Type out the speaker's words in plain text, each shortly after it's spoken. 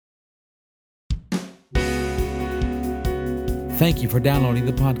Thank you for downloading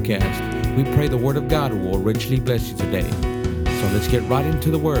the podcast. We pray the Word of God will richly bless you today. So let's get right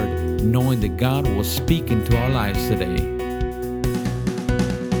into the Word, knowing that God will speak into our lives today. I'm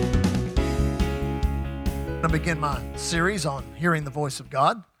going to begin my series on hearing the voice of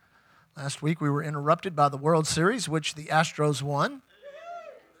God. Last week we were interrupted by the World Series, which the Astros won.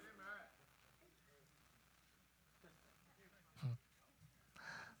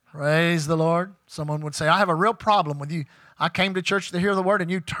 Praise the Lord. Someone would say, I have a real problem with you. I came to church to hear the word and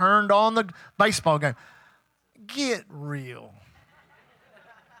you turned on the baseball game. Get real.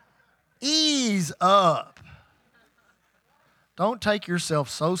 Ease up. Don't take yourself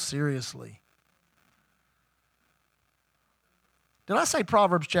so seriously. Did I say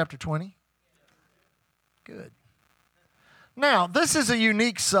Proverbs chapter 20? Good. Now, this is a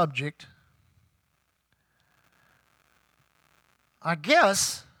unique subject. I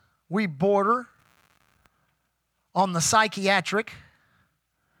guess we border on the psychiatric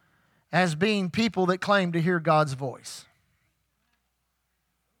as being people that claim to hear God's voice.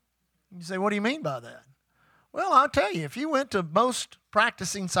 You say, what do you mean by that? Well, I'll tell you, if you went to most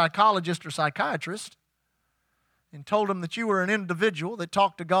practicing psychologists or psychiatrists and told them that you were an individual that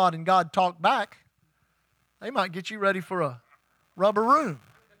talked to God and God talked back, they might get you ready for a rubber room.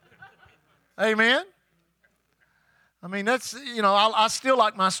 Amen? I mean, that's, I still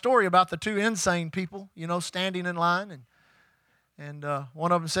like my story about the two insane people, standing in line. And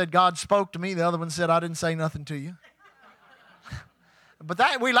one of them said, God spoke to me. The other one said, I didn't say nothing to you. But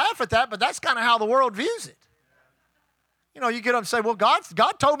we laugh at that, but that's kind of how the world views it. You get up and say, well, God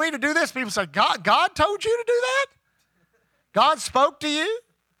told me to do this. People say, God told you to do that? God spoke to you?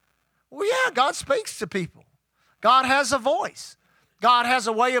 Well, yeah, God speaks to people. God has a voice. God has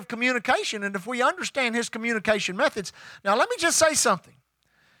a way of communication, and if we understand His communication methods. Now, let me just say something.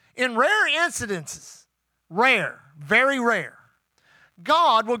 In rare incidences, very rare,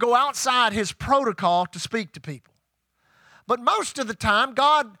 God will go outside His protocol to speak to people. But most of the time,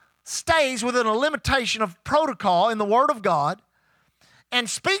 God stays within a limitation of protocol in the Word of God and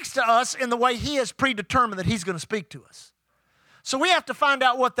speaks to us in the way He has predetermined that He's going to speak to us. So we have to find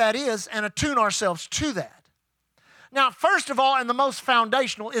out what that is and attune ourselves to that. Now, first of all, and the most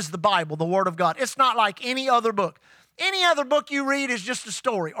foundational is the Bible, the Word of God. It's not like any other book. Any other book you read is just a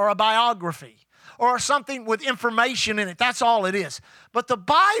story or a biography or something with information in it. That's all it is. But the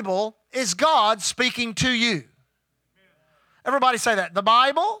Bible is God speaking to you. Everybody say that. The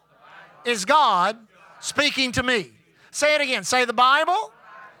Bible is God speaking to me. Say it again. Say the Bible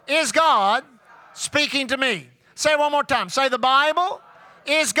is God speaking to me. Say it one more time. Say the Bible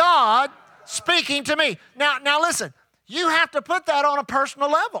is God speaking to me. Now listen. You have to put that on a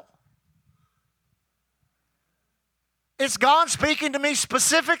personal level. It's God speaking to me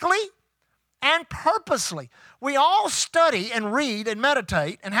specifically and purposely. We all study and read and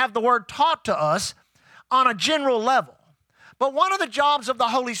meditate and have the Word taught to us on a general level. But one of the jobs of the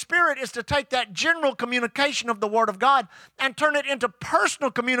Holy Spirit is to take that general communication of the Word of God and turn it into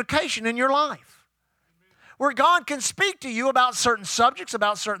personal communication in your life. Where God can speak to you about certain subjects,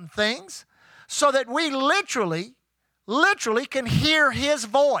 about certain things, so that we literally can hear His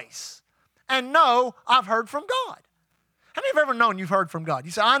voice and know I've heard from God. How many of you have ever known you've heard from God?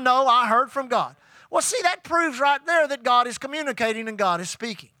 You say, I know I heard from God. Well, see, that proves right there that God is communicating and God is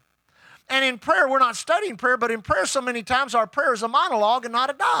speaking. And in prayer, we're not studying prayer, but in prayer so many times our prayer is a monologue and not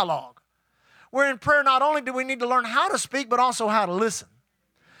a dialogue. Where in prayer not only do we need to learn how to speak, but also how to listen.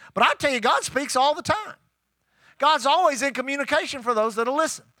 But I tell you, God speaks all the time. God's always in communication for those that will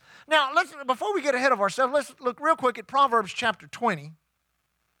listen. Now, before we get ahead of ourselves, let's look real quick at Proverbs chapter 20.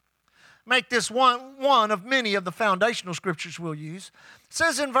 Make this one of many of the foundational scriptures we'll use. It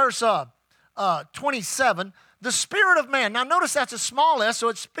says in verse 27, the spirit of man. Now, notice that's a small s, so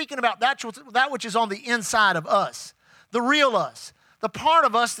it's speaking about that which is on the inside of us, the real us, the part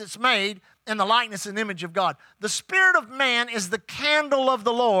of us that's made in the likeness and image of God. The spirit of man is the candle of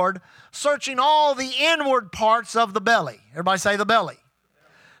the Lord, searching all the inward parts of the belly. Everybody say the belly.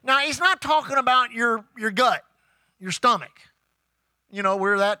 Now, he's not talking about your gut, your stomach,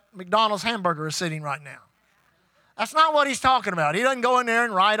 where that McDonald's hamburger is sitting right now. That's not what he's talking about. He doesn't go in there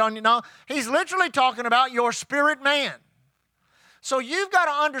and write on you. No, he's literally talking about your spirit man. So you've got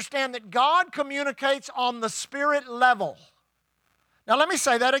to understand that God communicates on the spirit level. Now, let me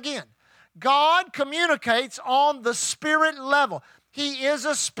say that again. God communicates on the spirit level. He is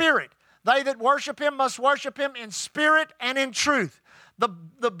a spirit. They that worship Him must worship Him in spirit and in truth.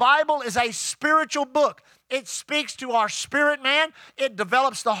 The Bible is a spiritual book. It speaks to our spirit man. It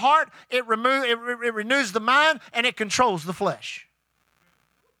develops the heart. It renews the mind, and it controls the flesh.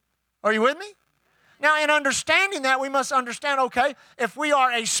 Are you with me? Now, in understanding that, we must understand, okay, if we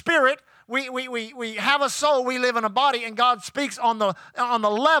are a spirit, we have a soul, we live in a body, and God speaks on the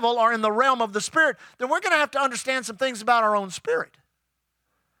level or in the realm of the spirit, then we're going to have to understand some things about our own spirit.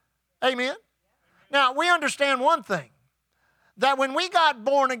 Amen? Now, we understand one thing, that when we got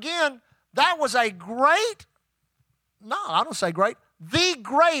born again, that was the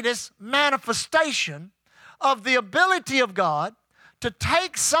greatest manifestation of the ability of God to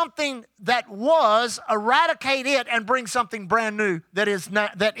take something that was, eradicate it, and bring something brand new that is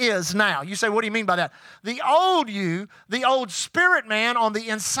now. You say, what do you mean by that? The old you, the old spirit man on the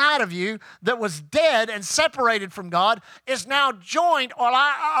inside of you that was dead and separated from God is now joined, or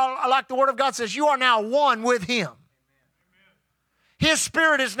like the Word of God says, you are now one with Him. His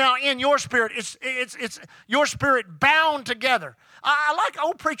spirit is now in your spirit. It's your spirit bound together. I like an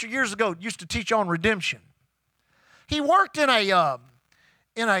old preacher years ago used to teach on redemption. He worked in a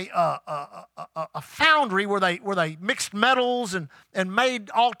foundry where they mixed metals and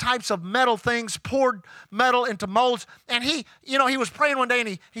made all types of metal things, poured metal into molds. And he was praying one day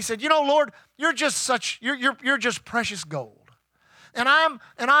and he said, Lord, you're just precious gold. And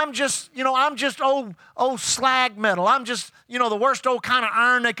I'm just old slag metal. I'm just, the worst old kind of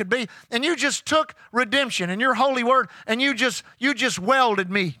iron they could be. And you just took redemption and your holy word and you just welded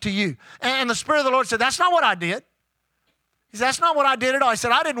me to you. And the Spirit of the Lord said, that's not what I did. He said, that's not what I did at all. He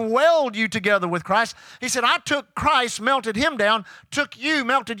said, I didn't weld you together with Christ. He said, I took Christ, melted Him down, took you,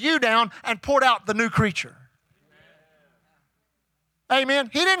 melted you down, and poured out the new creature. Amen.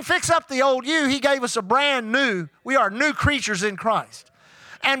 He didn't fix up the old you. He gave us a brand new. We are new creatures in Christ.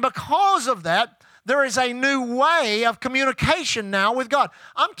 And because of that, there is a new way of communication now with God.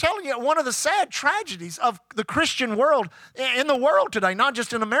 I'm telling you, one of the sad tragedies of the Christian world, in the world today, not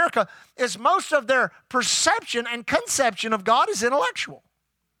just in America, is most of their perception and conception of God is intellectual.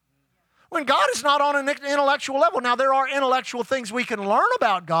 When God is not on an intellectual level. Now, there are intellectual things we can learn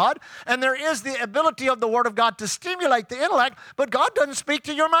about God, and there is the ability of the Word of God to stimulate the intellect, but God doesn't speak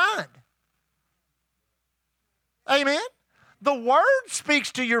to your mind. Amen? The Word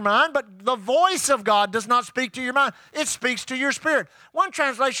speaks to your mind, but the voice of God does not speak to your mind. It speaks to your spirit. One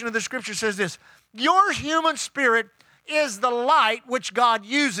translation of the Scripture says this, your human spirit is the light which God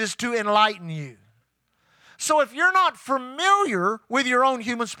uses to enlighten you. So if you're not familiar with your own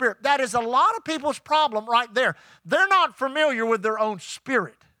human spirit, that is a lot of people's problem right there. They're not familiar with their own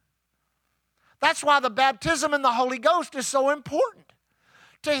spirit. That's why the baptism in the Holy Ghost is so important.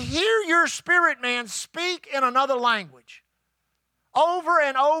 To hear your spirit man speak in another language over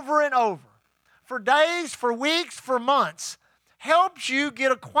and over and over for days, for weeks, for months helps you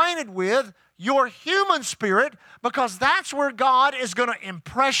get acquainted with your human spirit, because that's where God is going to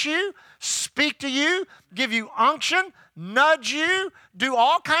impress you, speak to you, give you unction, nudge you, do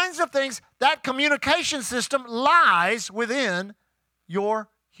all kinds of things. That communication system lies within your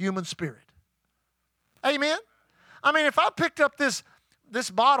human spirit. Amen? I mean, if I picked up this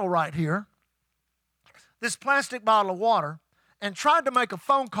bottle right here, this plastic bottle of water, and tried to make a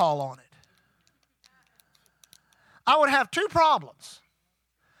phone call on it, I would have two problems.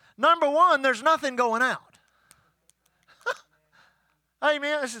 Number one, there's nothing going out.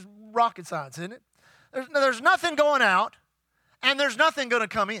 Amen. This is rocket science, isn't it? There's nothing going out, and there's nothing going to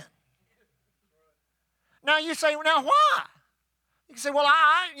come in. Now you say, now why? You say, well,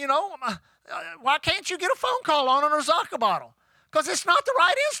 why can't you get a phone call on a Zaka bottle? Because it's not the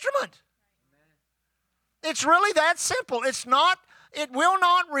right instrument. It's really that simple. It will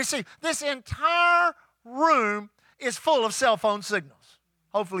not receive. This entire room is full of cell phone signals.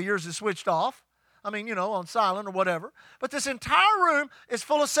 Hopefully yours is switched off. On silent or whatever. But this entire room is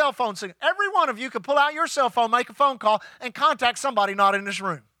full of cell phone signals. Every one of you can pull out your cell phone, make a phone call, and contact somebody not in this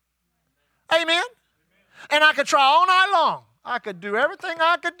room. Amen? And I could try all night long. I could do everything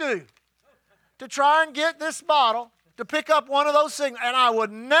I could do to try and get this bottle to pick up one of those signals. And I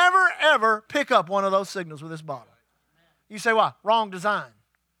would never, ever pick up one of those signals with this bottle. You say, why? Wrong design.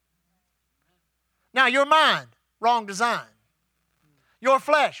 Now, your mind, wrong design. Your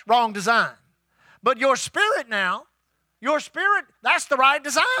flesh, wrong design. But your spirit now, that's the right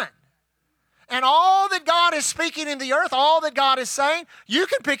design. And all that God is speaking in the earth, all that God is saying, you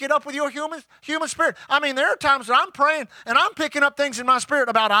can pick it up with your human spirit. There are times when I'm praying and I'm picking up things in my spirit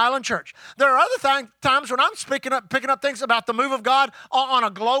about Island Church. There are other times when I'm picking up things about the move of God on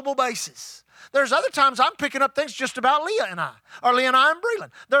a global basis. There's other times I'm picking up things just about Leah and I and Breland.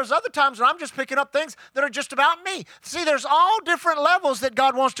 There's other times when I'm just picking up things that are just about me. See, there's all different levels that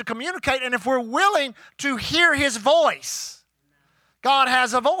God wants to communicate, and if we're willing to hear His voice, God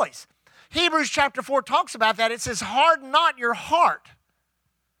has a voice. Hebrews chapter 4 talks about that. It says, harden not your heart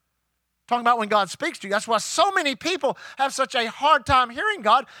Talking about when God speaks to you. That's why so many people have such a hard time hearing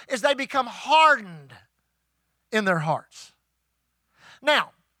God, is they become hardened in their hearts.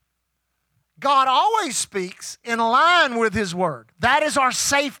 Now, God always speaks in line with His Word. That is our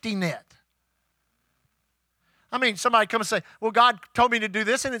safety net. I mean, somebody come and say, well, God told me to do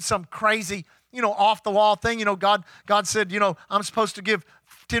this, and it's some crazy, off-the-wall thing. God said, I'm supposed to give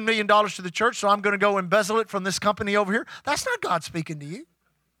 $10 million to the church, so I'm going to go embezzle it from this company over here. That's not God speaking to you.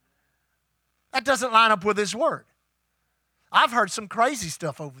 That doesn't line up with His Word. I've heard some crazy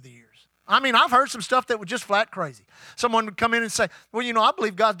stuff over the years. I mean, I've heard some stuff that was just flat crazy. Someone would come in and say, well, I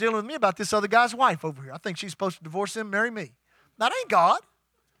believe God's dealing with me about this other guy's wife over here. I think she's supposed to divorce him and marry me. That ain't God.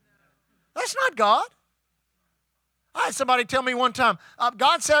 That's not God. I had somebody tell me one time,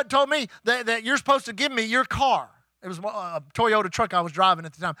 God told me that you're supposed to give me your car. It was a Toyota truck I was driving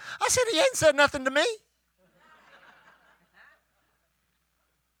at the time. I said, He ain't said nothing to me.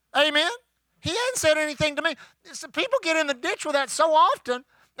 Amen? He ain't said anything to me. So people get in the ditch with that so often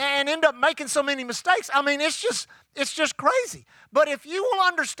and end up making so many mistakes. I mean, it's just crazy. But if you will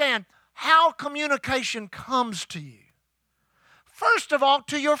understand how communication comes to you, first of all,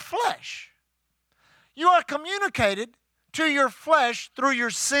 to your flesh. You are communicated to your flesh through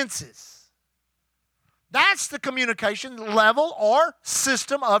your senses. That's the communication level or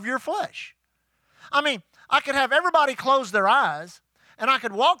system of your flesh. I mean, I could have everybody close their eyes, and I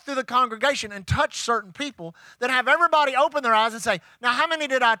could walk through the congregation and touch certain people, then have everybody open their eyes and say, now how many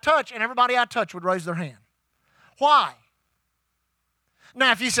did I touch? And everybody I touched would raise their hand. Why?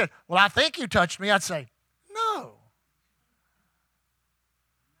 Now if you said, well, I think you touched me, I'd say, no.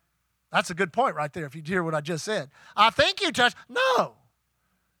 That's a good point right there if you hear what I just said. I think you touched. No.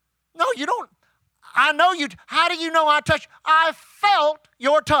 No, you don't. I know you. How do you know I touched? I felt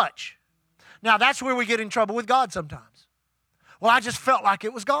your touch. Now that's where we get in trouble with God sometimes. Well, I just felt like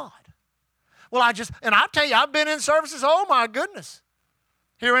it was God. Well, and I'll tell you, I've been in services, oh my goodness.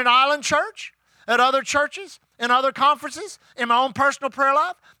 Here in Island Church, at other churches, in other conferences, in my own personal prayer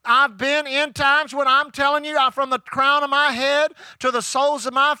life. I've been in times when I'm telling you, from the crown of my head to the soles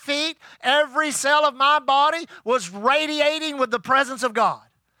of my feet, every cell of my body was radiating with the presence of God.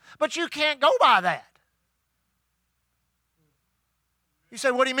 But you can't go by that. You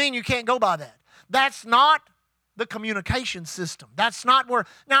say, what do you mean you can't go by that? That's not the communication system. That's not where,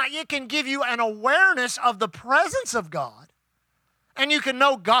 now it can give you an awareness of the presence of God, and you can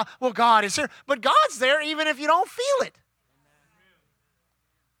know God, well, God is here, but God's there even if you don't feel it.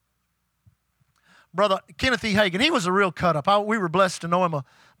 Brother Kenneth E. Hagin, he was a real cut-up. We were blessed to know him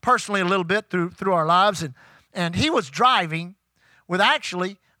personally a little bit through our lives, and he was driving with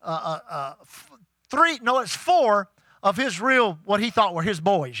actually four of his real, what he thought were his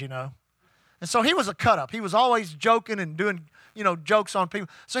boys, And so he was a cut-up. He was always joking and doing, jokes on people.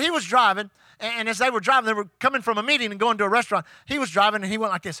 So he was driving, and as they were driving, they were coming from a meeting and going to a restaurant. He was driving, and he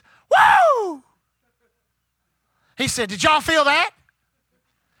went like this, woo! He said, did y'all feel that?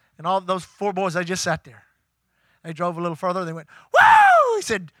 And all those four boys, they just sat there. They drove a little further. They went, woo! He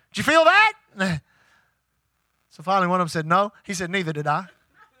said, did you feel that? So finally one of them said, no. He said, neither did I.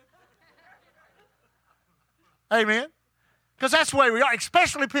 Amen. Because that's the way we are,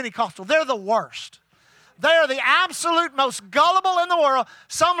 especially Pentecostal. They're the worst. They're the absolute most gullible in the world.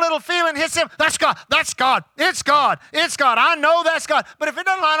 Some little feeling hits them. That's God. That's God. It's God. It's God. I know that's God. But if it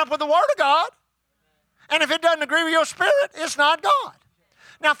doesn't line up with the Word of God, and if it doesn't agree with your spirit, it's not God.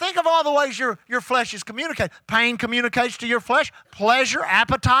 Now think of all the ways your flesh is communicated. Pain communicates to your flesh. Pleasure,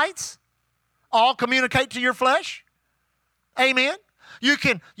 appetites, all communicate to your flesh. Amen. You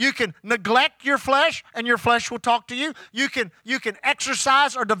can neglect your flesh, and your flesh will talk to you. You can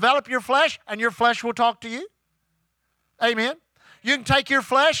exercise or develop your flesh, and your flesh will talk to you. Amen. You can take your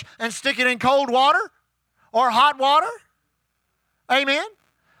flesh and stick it in cold water or hot water. Amen.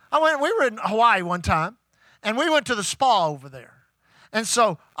 We were in Hawaii one time, and we went to the spa over there. And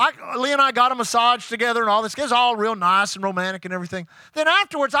so Lee and I got a massage together and all this. It was all real nice and romantic and everything. Then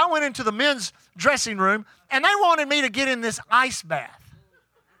afterwards, I went into the men's dressing room, and they wanted me to get in this ice bath.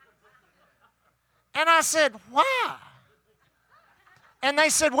 And I said, why? And they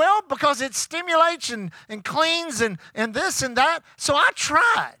said, well, because it stimulates and cleans and this and that. So I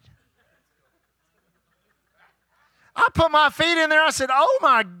tried. I put my feet in there. I said, oh,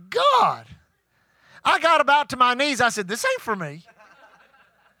 my God. I got about to my knees. I said, this ain't for me.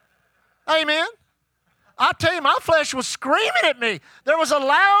 Amen. I tell you, my flesh was screaming at me. There was a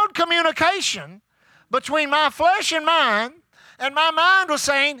loud communication between my flesh and mine, and my mind was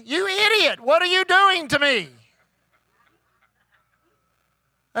saying, you idiot, what are you doing to me?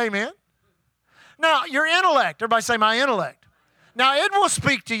 Amen. Now, your intellect, everybody say my intellect. Now, it will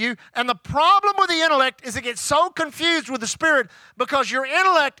speak to you, and the problem with the intellect is it gets so confused with the Spirit because your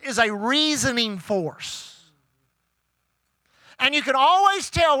intellect is a reasoning force. And you can always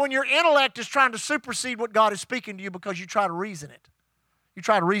tell when your intellect is trying to supersede what God is speaking to you because you try to reason it. You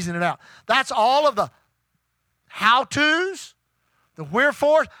try to reason it out. That's all of the how-tos, the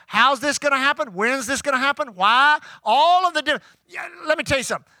wherefore, how's this going to happen? When's this going to happen? Why? All of the different. Let me tell you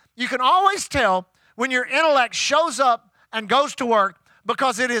something. You can always tell when your intellect shows up and goes to work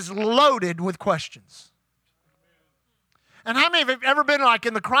because it is loaded with questions. And how many of you have ever been like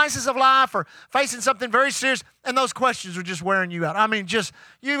in the crisis of life or facing something very serious and those questions are just wearing you out? I mean, just,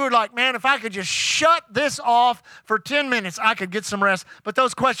 you were like, man, if I could just shut this off for 10 minutes, I could get some rest. But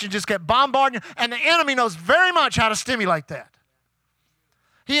those questions just kept bombarding you, and the enemy knows very much how to stimulate that.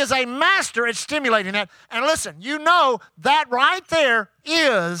 He is a master at stimulating that. And listen, you know that right there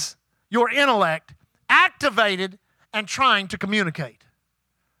is your intellect activated and trying to communicate.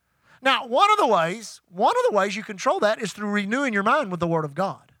 Now, one of the ways you control that is through renewing your mind with the Word of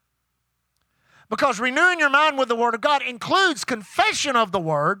God. Because renewing your mind with the Word of God includes confession of the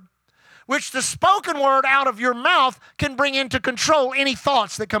Word, which the spoken word out of your mouth can bring into control any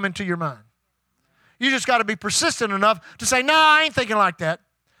thoughts that come into your mind. You just got to be persistent enough to say, no, I ain't thinking like that.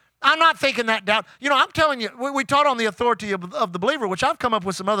 I'm not thinking that doubt. You know, I'm telling you, we taught on the authority of the believer, which I've come up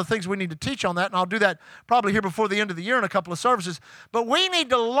with some other things we need to teach on that, and I'll do that probably here before the end of the year in a couple of services. But we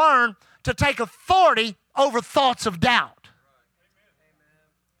need to learn to take authority over thoughts of doubt.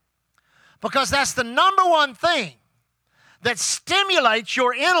 Because that's the number one thing that stimulates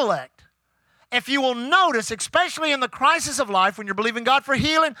your intellect. If you will notice, especially in the crisis of life, when you're believing God for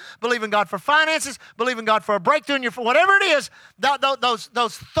healing, believing God for finances, believing God for a breakthrough in your, whatever it is,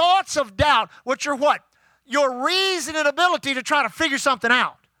 those thoughts of doubt, which are what? Your reasoning ability to try to figure something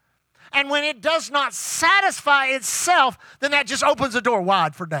out. And when it does not satisfy itself, then that just opens the door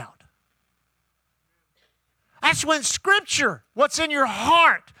wide for doubt. That's when Scripture, what's in your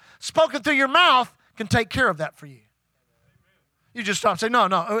heart, spoken through your mouth, can take care of that for you. You just stop and say, no.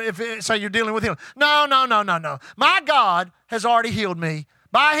 Say you're dealing with healing. No. My God has already healed me.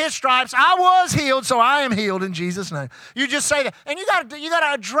 By His stripes, I was healed, so I am healed in Jesus' name. You just say that. And you got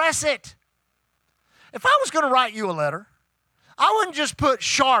to address it. If I was going to write you a letter, I wouldn't just put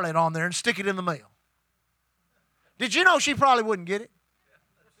Charlotte on there and stick it in the mail. Did you know she probably wouldn't get it?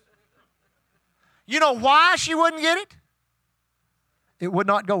 You know why she wouldn't get it? It would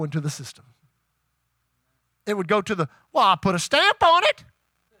not go into the system. It would go to I put a stamp on it.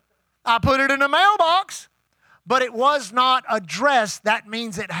 I put it in a mailbox. But it was not addressed. That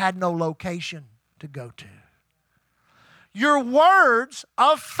means it had no location to go to. Your words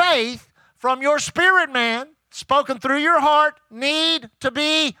of faith from your spirit man, spoken through your heart, need to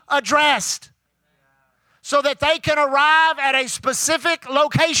be addressed so that they can arrive at a specific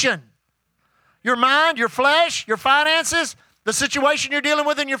location. Your mind, your flesh, your finances, the situation you're dealing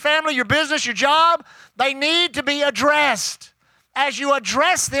with in your family, your business, your job, they need to be addressed. As you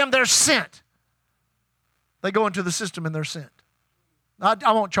address them, they're sent. They go into the system and they're sent.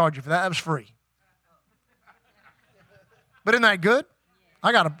 I won't charge you for that. That was free. But isn't that good?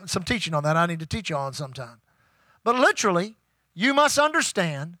 I got some teaching on that I need to teach you on sometime. But literally, you must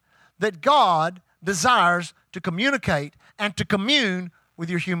understand that God desires to communicate and to commune with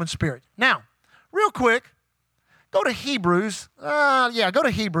your human spirit. Now, real quick, go to Hebrews. Go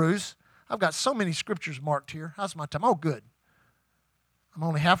to Hebrews. I've got so many scriptures marked here. How's my time? Oh, good. I'm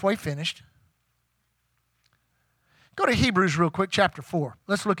only halfway finished. Go to Hebrews real quick, chapter 4.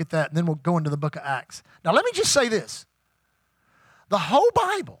 Let's look at that, and then we'll go into the book of Acts. Now, let me just say this. The whole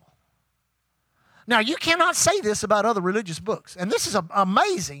Bible. Now, you cannot say this about other religious books, and this is an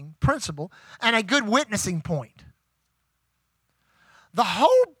amazing principle and a good witnessing point. The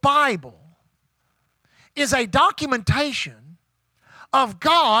whole Bible is a documentation of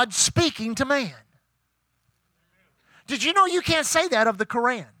God speaking to man. Did you know you can't say that of the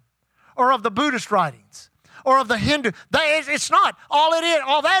Quran or of the Buddhist writings or of the Hindu? It's not. All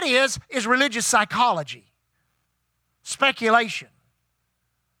that is religious psychology, speculation.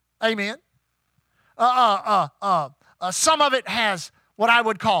 Amen. Some of it has what I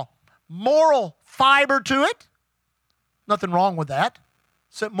would call moral fiber to it. Nothing wrong with that.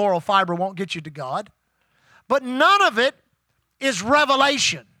 Except moral fiber won't get you to God. But none of it is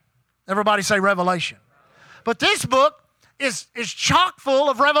revelation. Everybody say revelation. But this book is chock full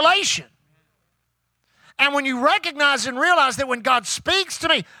of revelation. And when you recognize and realize that when God speaks to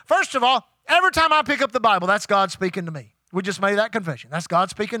me, first of all, every time I pick up the Bible, that's God speaking to me. We just made that confession. That's God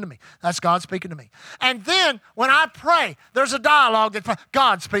speaking to me. That's God speaking to me. And then when I pray, there's a dialogue that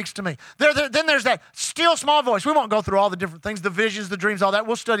God speaks to me. Then there's that still small voice. We won't go through all the different things, the visions, the dreams, all that.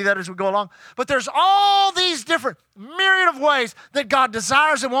 We'll study that as we go along. But there's all these different myriad of ways that God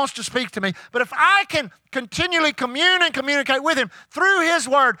desires and wants to speak to me. But if I can continually commune and communicate with Him through His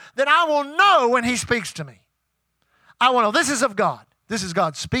Word, then I will know when He speaks to me. I will know this is of God. This is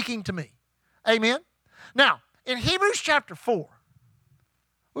God speaking to me. Amen? Now, in Hebrews chapter 4,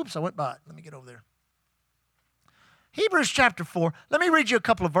 oops, I went by it. Let me get over there. Hebrews chapter 4, let me read you a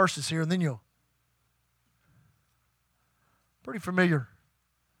couple of verses here and then you'll. Pretty familiar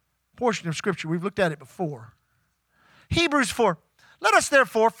portion of Scripture. We've looked at it before. Hebrews 4, let us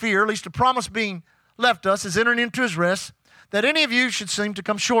therefore fear, lest the promise being left us is entering into His rest, that any of you should seem to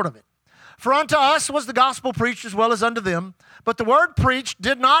come short of it. For unto us was the gospel preached as well as unto them, but the word preached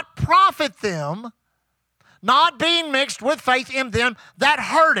did not profit them, not being mixed with faith in them that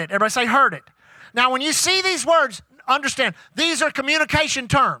heard it. Everybody say heard it. Now when you see these words, understand, these are communication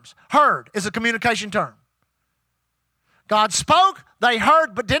terms. Heard is a communication term. God spoke, they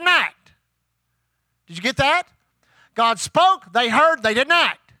heard, but didn't act. Did you get that? God spoke, they heard, they didn't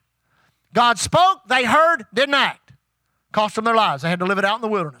act. God spoke, they heard, didn't act. Cost them their lives. They had to live it out in the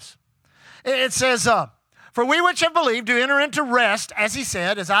wilderness. It says, for we which have believed do enter into rest, as He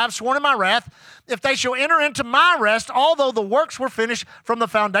said, as I have sworn in my wrath, if they shall enter into my rest, although the works were finished from the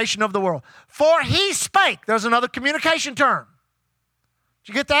foundation of the world. For He spake. There's another communication term. Did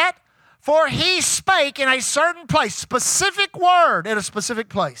you get that? For He spake in a certain place, specific word in a specific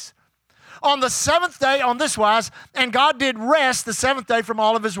place. On the seventh day, on this wise, and God did rest the seventh day from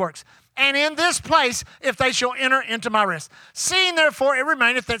all of His works. And in this place, if they shall enter into my rest. Seeing therefore it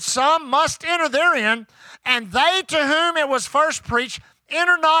remaineth that some must enter therein, and they to whom it was first preached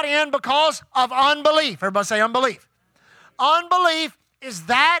enter not in because of unbelief. Everybody say unbelief. Unbelief is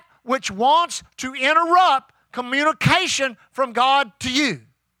that which wants to interrupt communication from God to you.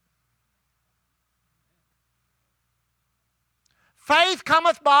 Faith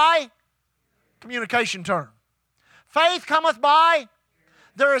cometh by communication term. Faith cometh by.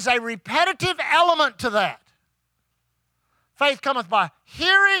 There is a repetitive element to that. Faith cometh by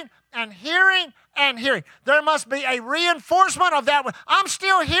hearing and hearing and hearing. There must be a reinforcement of that. I'm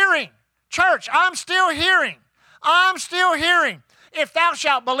still hearing. Church, I'm still hearing. I'm still hearing. If thou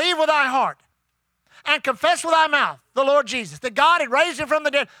shalt believe with thy heart and confess with thy mouth the Lord Jesus, that God had raised Him from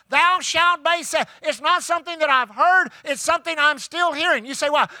the dead, thou shalt be saved. It's not something that I've heard. It's something I'm still hearing. You say,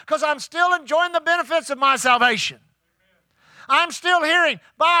 why? Because I'm still enjoying the benefits of my salvation. I'm still hearing,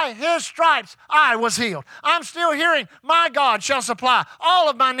 by His stripes I was healed. I'm still hearing, my God shall supply all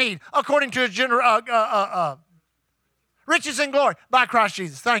of my need according to His riches and glory by Christ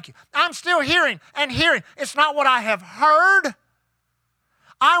Jesus. Thank you. I'm still hearing and hearing. It's not what I have heard.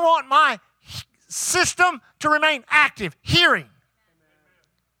 I want my system to remain active, hearing.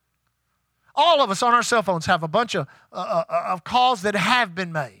 All of us on our cell phones have a bunch of calls that have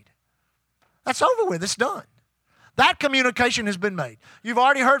been made. That's over with. It's done. That communication has been made. You've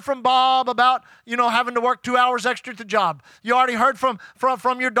already heard from Bob about, having to work 2 hours extra at the job. You already heard from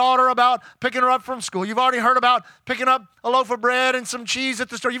your daughter about picking her up from school. You've already heard about picking up a loaf of bread and some cheese at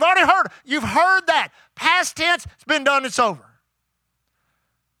the store. You've heard that. Past tense, it's been done, it's over.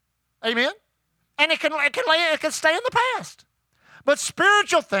 Amen? And it can stay in the past. But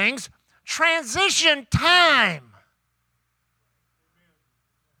spiritual things transition time.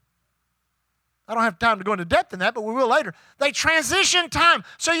 I don't have time to go into depth in that, but we will later. They transition time.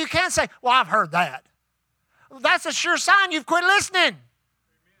 So you can't say, well, I've heard that. That's a sure sign you've quit listening.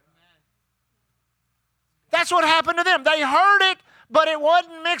 That's what happened to them. They heard it, but it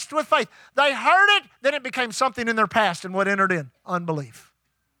wasn't mixed with faith. They heard it, then it became something in their past, and what entered in? Unbelief.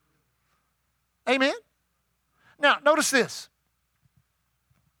 Amen? Now, notice this.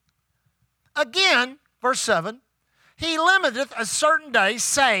 Again, verse 7, He limiteth a certain day,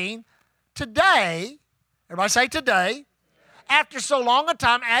 saying, today, everybody say today, after so long a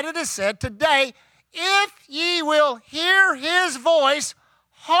time, as it is said, today, if ye will hear His voice,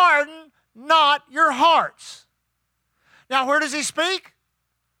 harden not your hearts. Now, where does He speak?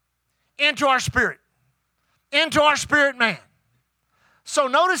 Into our spirit. Into our spirit man. So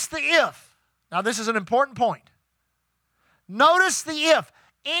notice the if. Now, this is an important point. Notice the if.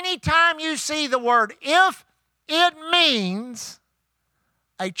 Anytime you see the word if, it means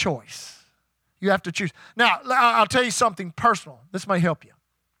a choice. You have to choose. Now, I'll tell you something personal. This may help you.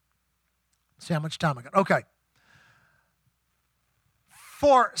 See how much time I got. Okay.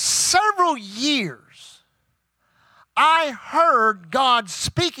 For several years, I heard God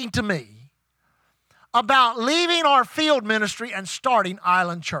speaking to me about leaving our field ministry and starting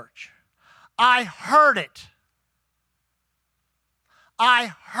Island Church. I heard it. I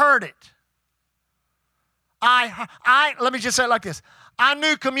heard it. Let me just say it like this. I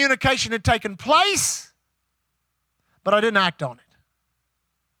knew communication had taken place, but I didn't act on it.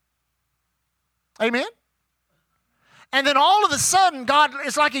 Amen? And then all of a sudden, God,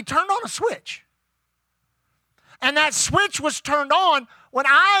 it's like He turned on a switch. And that switch was turned on when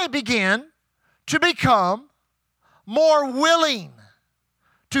I began to become more willing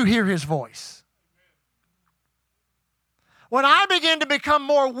to hear His voice. When I began to become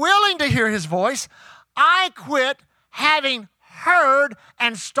more willing to hear His voice, I quit having heard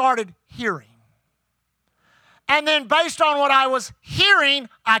and started hearing. And then based on what I was hearing,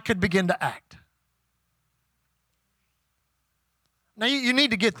 I could begin to act. Now you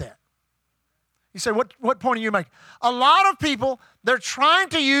need to get that. You say, what point are you making? A lot of people, they're trying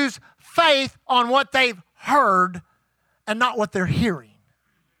to use faith on what they've heard and not what they're hearing.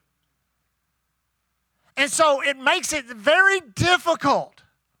 And so it makes it very difficult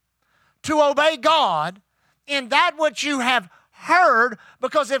to obey God in that which you have heard,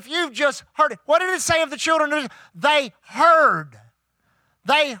 because if you've just heard it, what did it say of the children of Israel? They heard.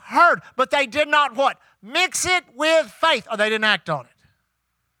 They heard, but they did not what? Mix it with faith, or they didn't act on it.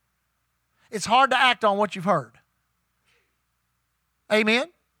 It's hard to act on what you've heard. Amen?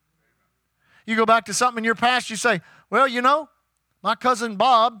 You go back to something in your past, you say, well, you know, my cousin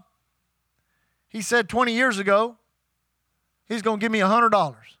Bob, he said 20 years ago, he's going to give me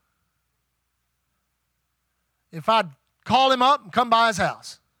 $100 if I'd call him up and come by his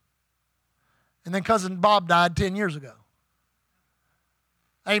house. And then cousin Bob died 10 years ago.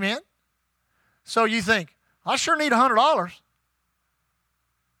 Amen? So you think, I sure need $100.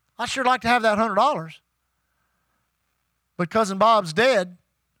 I sure like to have that $100. But cousin Bob's dead.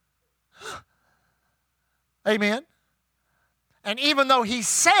 Amen? And even though he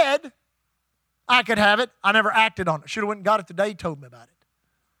said I could have it, I never acted on it. Should have went and got it the day he told me about it.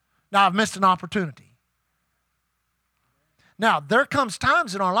 Now I've missed an opportunity. Now, there comes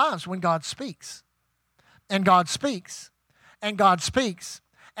times in our lives when God speaks. And God speaks. And God speaks.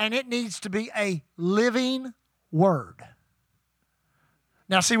 And it needs to be a living word.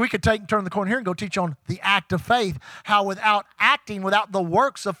 Now, see, we could turn the corner here and go teach on the act of faith, how without acting, without the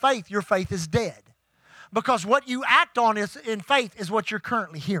works of faith, your faith is dead. Because what you act on in faith is what you're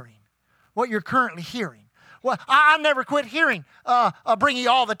currently hearing. What you're currently hearing. Well, I never quit hearing, bring ye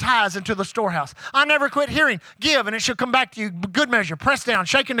all the tithes into the storehouse. I never quit hearing, give and it shall come back to you, good measure, pressed down,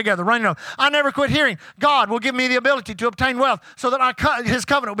 shaken together, running over. I never quit hearing, God will give me the ability to obtain wealth so that His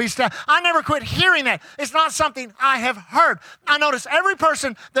covenant will be established. I never quit hearing that. It's not something I have heard. I notice every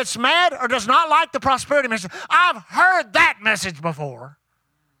person that's mad or does not like the prosperity message, I've heard that message before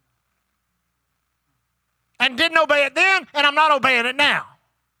and didn't obey it then, and I'm not obeying it now.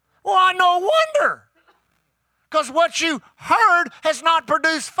 Well, no wonder. Because what you heard has not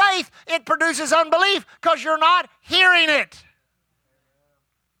produced faith. It produces unbelief because you're not hearing it.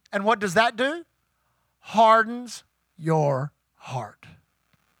 And what does that do? Hardens your heart.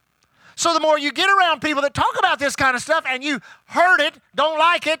 So the more you get around people that talk about this kind of stuff and you heard it, don't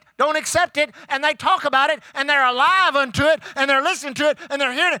like it, don't accept it, and they talk about it and they're alive unto it and they're listening to it and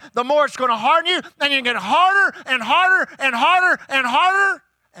they're hearing it, the more it's going to harden you, and you get harder and harder and harder and harder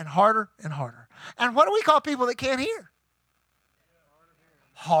and harder and harder. And what do we call people that can't hear?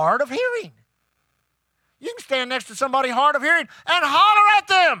 Hard of hearing. You can stand next to somebody hard of hearing and holler at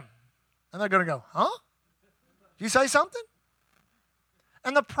them. And they're going to go, huh? Did you say something?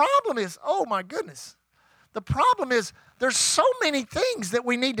 And the problem is, oh my goodness, the problem is there's so many things that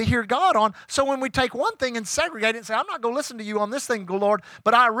we need to hear God on. So when we take one thing and segregate it and say, I'm not going to listen to you on this thing, Lord,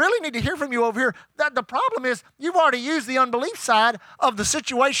 but I really need to hear from you over here. The problem is you've already used the unbelief side of the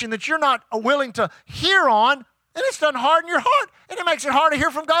situation that you're not willing to hear on, and it's done harden your heart, and it makes it hard to hear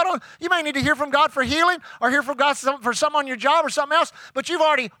from God on. You may need to hear from God for healing or hear from God for something on your job or something else, but you've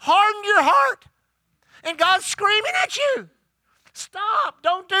already hardened your heart, and God's screaming at you. Stop.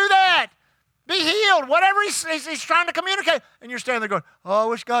 Don't do that. Be healed. Whatever he's trying to communicate. And you're standing there going, oh, I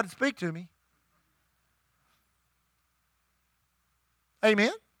wish God would speak to me.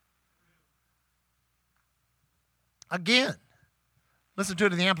 Amen? Again, listen to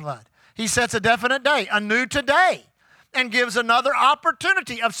it in the Amplified. He sets a definite day, a new today, and gives another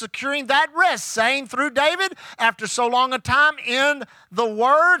opportunity of securing that rest, saying through David, after so long a time in the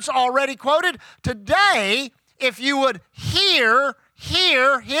words already quoted, today, if you would hear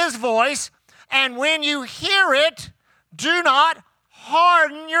His voice, and when you hear it, do not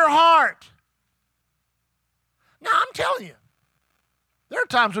harden your heart. Now, I'm telling you, there are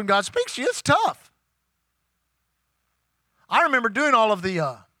times when God speaks to you, it's tough. I remember doing all of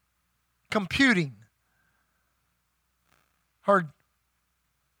the computing. Heard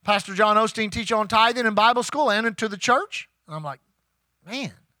Pastor John Osteen teach on tithing in Bible school and into the church. And I'm like,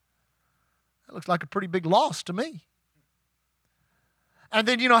 man, that looks like a pretty big loss to me. And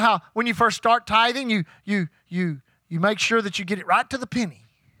then you know how when you first start tithing, you make sure that you get it right to the penny.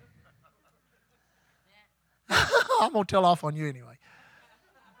 I'm going to tell off on you anyway.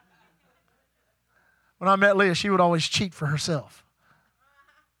 When I met Leah, she would always cheat for herself.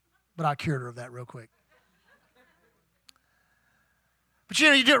 But I cured her of that real quick. But you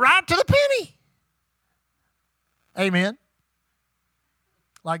know, you do it right to the penny. Amen.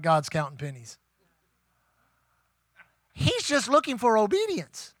 Like God's counting pennies. He's just looking for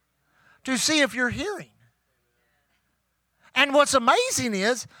obedience to see if you're hearing. And what's amazing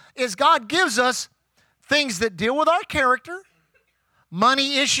is God gives us things that deal with our character,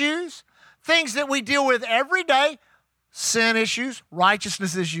 money issues, things that we deal with every day, sin issues,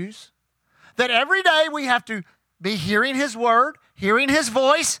 righteousness issues, that every day we have to be hearing His word, hearing His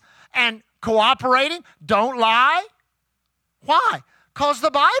voice, and cooperating. Don't lie. Why? Because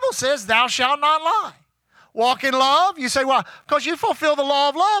the Bible says, thou shalt not lie. Walk in love. You say, why? Because you fulfill the law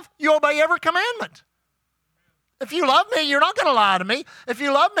of love. You obey every commandment. If you love me, you're not going to lie to me. If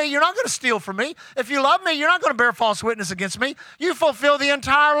you love me, you're not going to steal from me. If you love me, you're not going to bear false witness against me. You fulfill the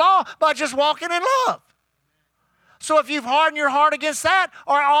entire law by just walking in love. So if you've hardened your heart against that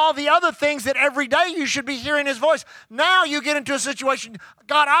or all the other things that every day you should be hearing His voice, now you get into a situation,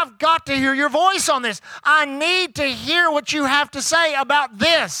 God, I've got to hear your voice on this. I need to hear what you have to say about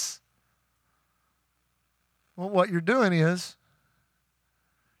this. Well, what you're doing is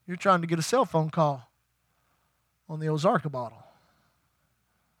you're trying to get a cell phone call on the Ozarka bottle.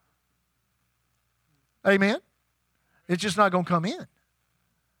 Amen? It's just not going to come in.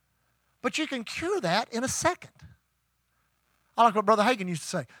 But you can cure that in a second. I like what Brother Hagin used to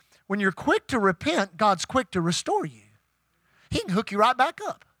say. When you're quick to repent, God's quick to restore you. He can hook you right back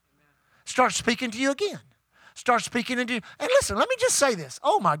up. Start speaking to you again. Start speaking into you. And listen, let me just say this.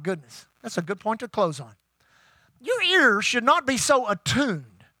 Oh my goodness. That's a good point to close on. Your ears should not be so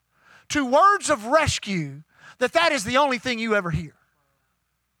attuned to words of rescue that is the only thing you ever hear.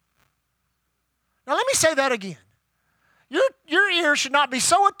 Now let me say that again. Your ears should not be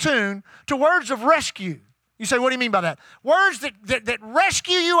so attuned to words of rescue. You say, what do you mean by that? Words that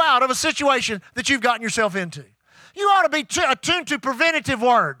rescue you out of a situation that you've gotten yourself into. You ought to be attuned to preventative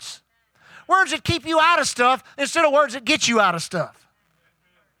words. Words that keep you out of stuff instead of words that get you out of stuff.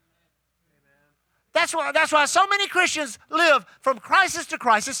 That's why so many Christians live from crisis to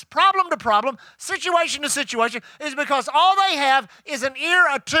crisis, problem to problem, situation to situation, is because all they have is an ear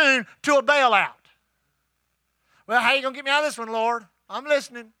attuned to a bailout. Well, how are you going to get me out of this one, Lord? I'm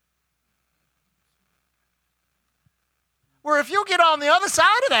listening. Where if you get on the other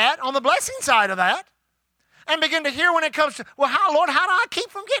side of that, on the blessing side of that, and begin to hear when it comes to, well, Lord, how do I keep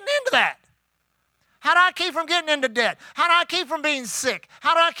from getting into that? How do I keep from getting into debt? How do I keep from being sick?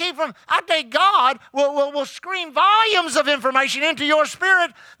 How do I keep from, I think God will scream volumes of information into your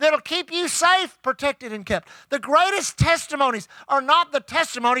spirit that'll keep you safe, protected, and kept. The greatest testimonies are not the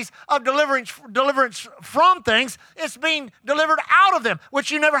testimonies of deliverance from things. It's being delivered out of them, which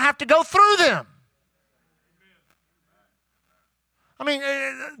you never have to go through them. I mean,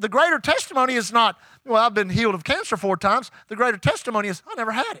 the greater testimony is not, well, I've been healed of cancer 4 times. The greater testimony is, I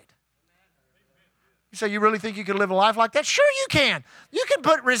never had it. You say, you really think you can live a life like that? Sure you can. You can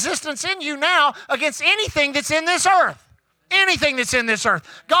put resistance in you now against anything that's in this earth. Anything that's in this earth.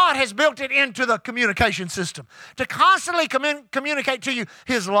 God has built it into the communication system to constantly communicate to you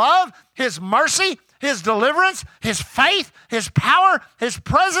His love, His mercy, His deliverance, His faith, His power, His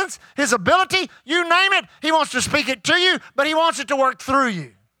presence, His ability. You name it, He wants to speak it to you, but He wants it to work through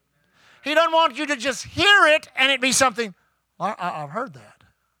you. He doesn't want you to just hear it and it be something, well, I've heard that.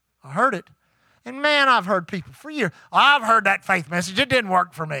 I heard it. And man, I've heard people for years, I've heard that faith message. It didn't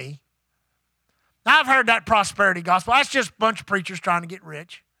work for me. I've heard that prosperity gospel. That's just a bunch of preachers trying to get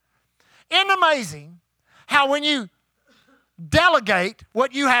rich. Isn't it amazing how when you delegate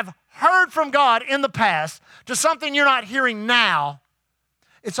what you have heard from God in the past to something you're not hearing now,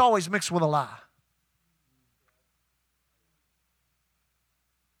 it's always mixed with a lie.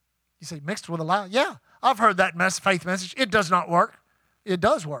 You say, mixed with a lie? Yeah, I've heard that faith message. It does not work. It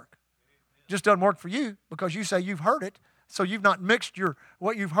does work. It just doesn't work for you because you say you've heard it, so you've not mixed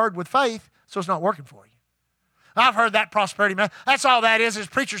what you've heard with faith, so it's not working for you. I've heard that prosperity message. That's all that is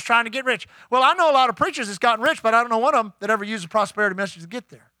preachers trying to get rich. Well, I know a lot of preachers that's gotten rich, but I don't know one of them that ever used a prosperity message to get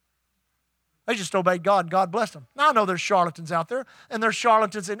there. They just obeyed God, and God blessed them. Now, I know there's charlatans out there, and there's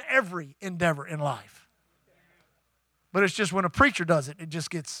charlatans in every endeavor in life. But it's just when a preacher does it, it just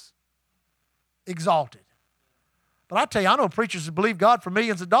gets exalted. But I tell you, I know preachers who believe God for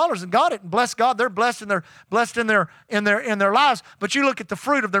millions of dollars and got it and bless God. They're blessed in their lives. But you look at the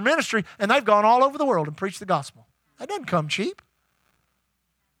fruit of their ministry and they've gone all over the world and preached the gospel. That doesn't come cheap.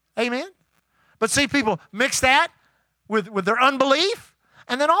 Amen? But see, people mix that with their unbelief,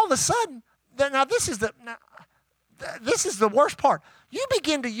 and then all of a sudden, this is the worst part. You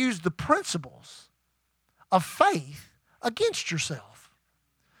begin to use the principles of faith against yourself.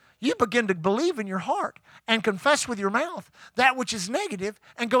 You begin to believe in your heart and confess with your mouth that which is negative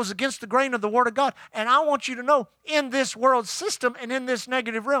and goes against the grain of the Word of God. And I want you to know, in this world system and in this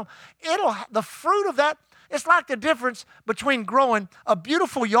negative realm, the fruit of that, it's like the difference between growing a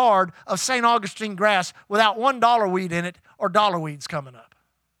beautiful yard of St. Augustine grass without one dollar weed in it or dollar weeds coming up.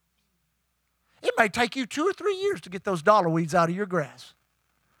 It may take you 2 or 3 years to get those dollar weeds out of your grass.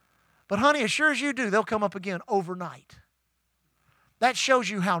 But honey, as sure as you do, they'll come up again overnight. That shows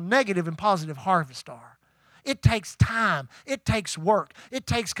you how negative and positive harvests are. It takes time. It takes work. It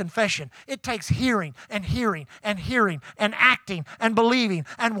takes confession. It takes hearing and hearing and hearing and acting and believing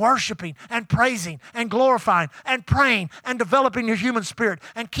and worshiping and praising and glorifying and praying and developing your human spirit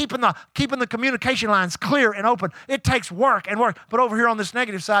and keeping the communication lines clear and open. It takes work and work. But over here on this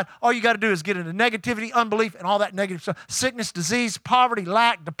negative side, all you got to do is get into negativity, unbelief, and all that negative stuff. Sickness, disease, poverty,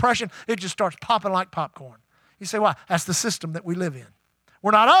 lack, depression. It just starts popping like popcorn. You say, why? That's the system that we live in.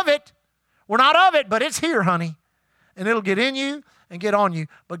 We're not of it. We're not of it, but it's here, honey. And it'll get in you and get on you.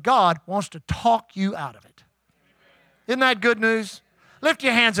 But God wants to talk you out of it. Isn't that good news? Lift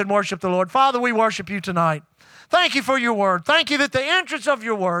your hands and worship the Lord. Father, we worship you tonight. Thank you for your word. Thank you that the entrance of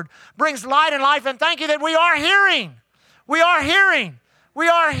your word brings light and life. And thank you that we are hearing. We are hearing. We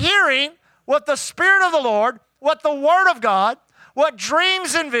are hearing what the Spirit of the Lord, what the Word of God, what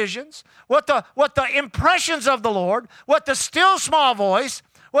dreams and visions, what the impressions of the Lord, what the still small voice,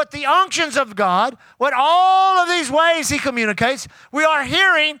 what the unctions of God, what all of these ways He communicates, we are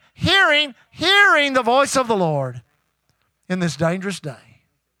hearing the voice of the Lord in this dangerous day.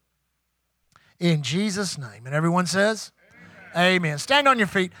 In Jesus' name. And everyone says, Amen. Stand on your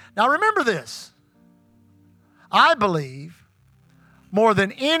feet. Now remember this. I believe more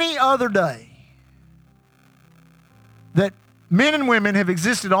than any other day that men and women have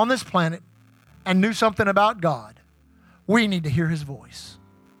existed on this planet and knew something about God. We need to hear His voice.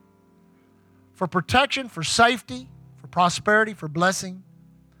 For protection, for safety, for prosperity, for blessing,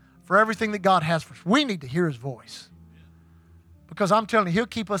 for everything that God has for us. We need to hear His voice. Because I'm telling you, He'll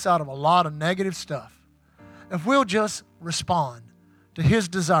keep us out of a lot of negative stuff if we'll just respond to His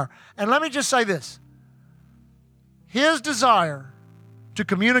desire. And let me just say this. His desire to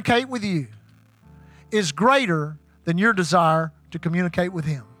communicate with you is greater than your desire to communicate with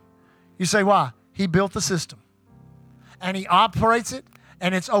Him. You say, why? He built the system. And He operates it.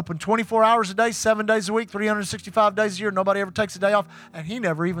 And it's open 24 hours a day, 7 days a week, 365 days a year. Nobody ever takes a day off. And He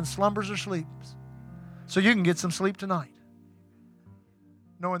never even slumbers or sleeps. So you can get some sleep tonight,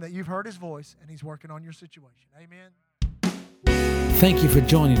 knowing that you've heard His voice and He's working on your situation. Amen. Thank you for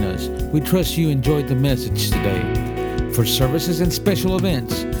joining us. We trust you enjoyed the message today. For services and special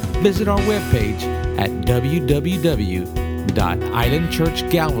events, visit our webpage at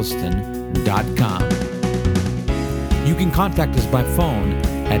www.islandchurchgalveston.com. You can contact us by phone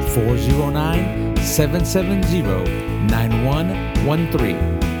at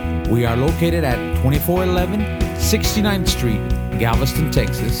 409-770-9113. We are located at 2411 69th Street, Galveston,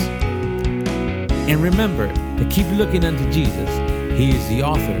 Texas. And remember to keep looking unto Jesus. He is the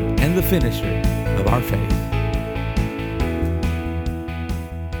author and the finisher of our faith.